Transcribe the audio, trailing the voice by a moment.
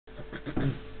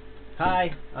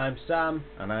Hi, I'm Sam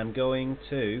and I'm going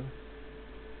to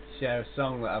share a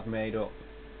song that I've made up.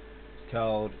 It's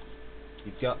called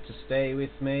You've Got to Stay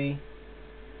With Me.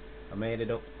 I made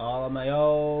it up all on my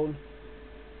own.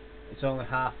 It's only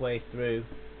halfway through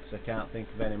because I can't think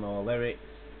of any more lyrics,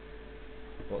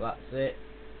 but that's it.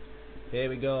 Here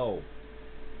we go.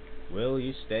 Will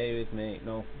you stay with me?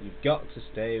 No, you've got to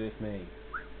stay with me.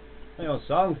 My old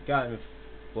song, can't even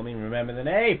blooming remember the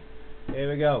name.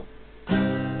 Here we go.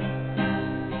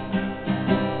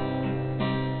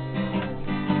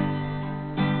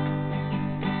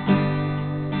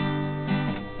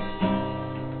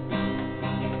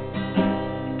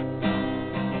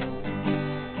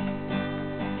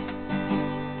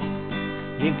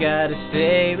 You've gotta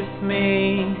stay with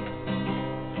me.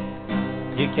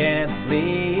 You can't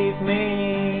leave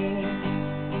me.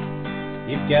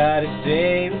 You've gotta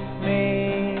stay with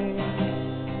me.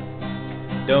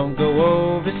 Don't go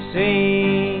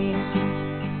overseas.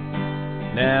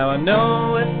 Now I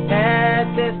know we've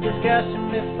had this discussion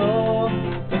before,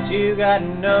 but you gotta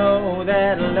know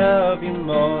that I love you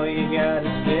more. You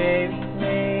gotta stay with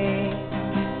me.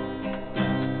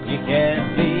 You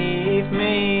can't leave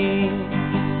me.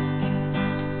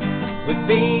 We've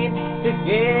been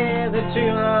together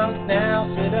too long now,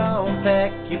 so don't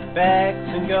pack your bags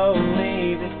and go and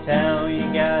leave the town.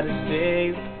 You gotta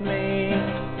stay with me.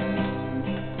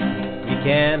 You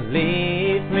can't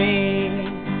leave me.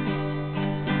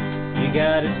 You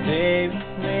gotta stay with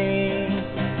me.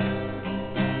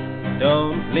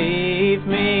 Don't leave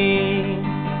me.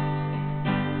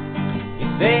 You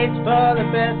say it's for the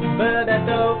best, but I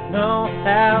don't know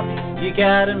how. You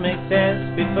gotta make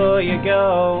sense before you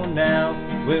go now.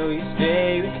 Will you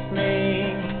stay with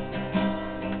me?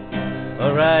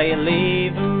 Or are you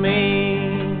leaving me?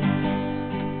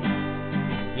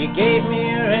 You gave me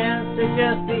your answer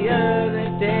just the other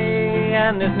day,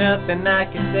 and there's nothing I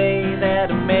can say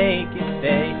that'll make you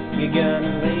stay. You're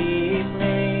gonna leave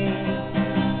me.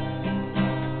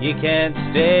 You can't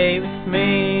stay with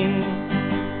me.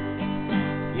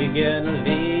 You're gonna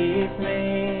leave me.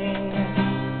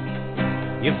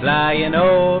 You're flying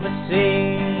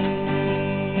overseas.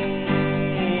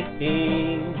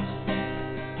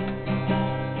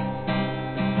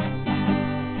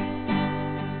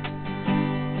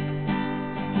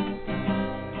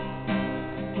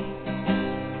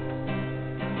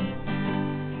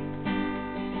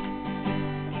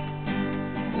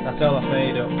 That's all I've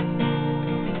made up.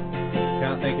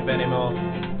 Can't think of any more.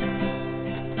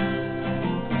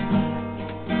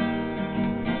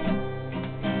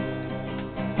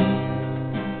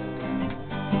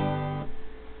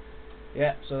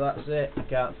 Yep, so that's it. I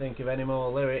can't think of any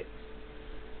more lyrics.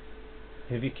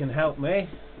 If you can help me,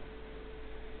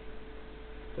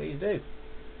 please do.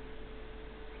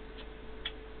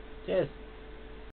 Cheers.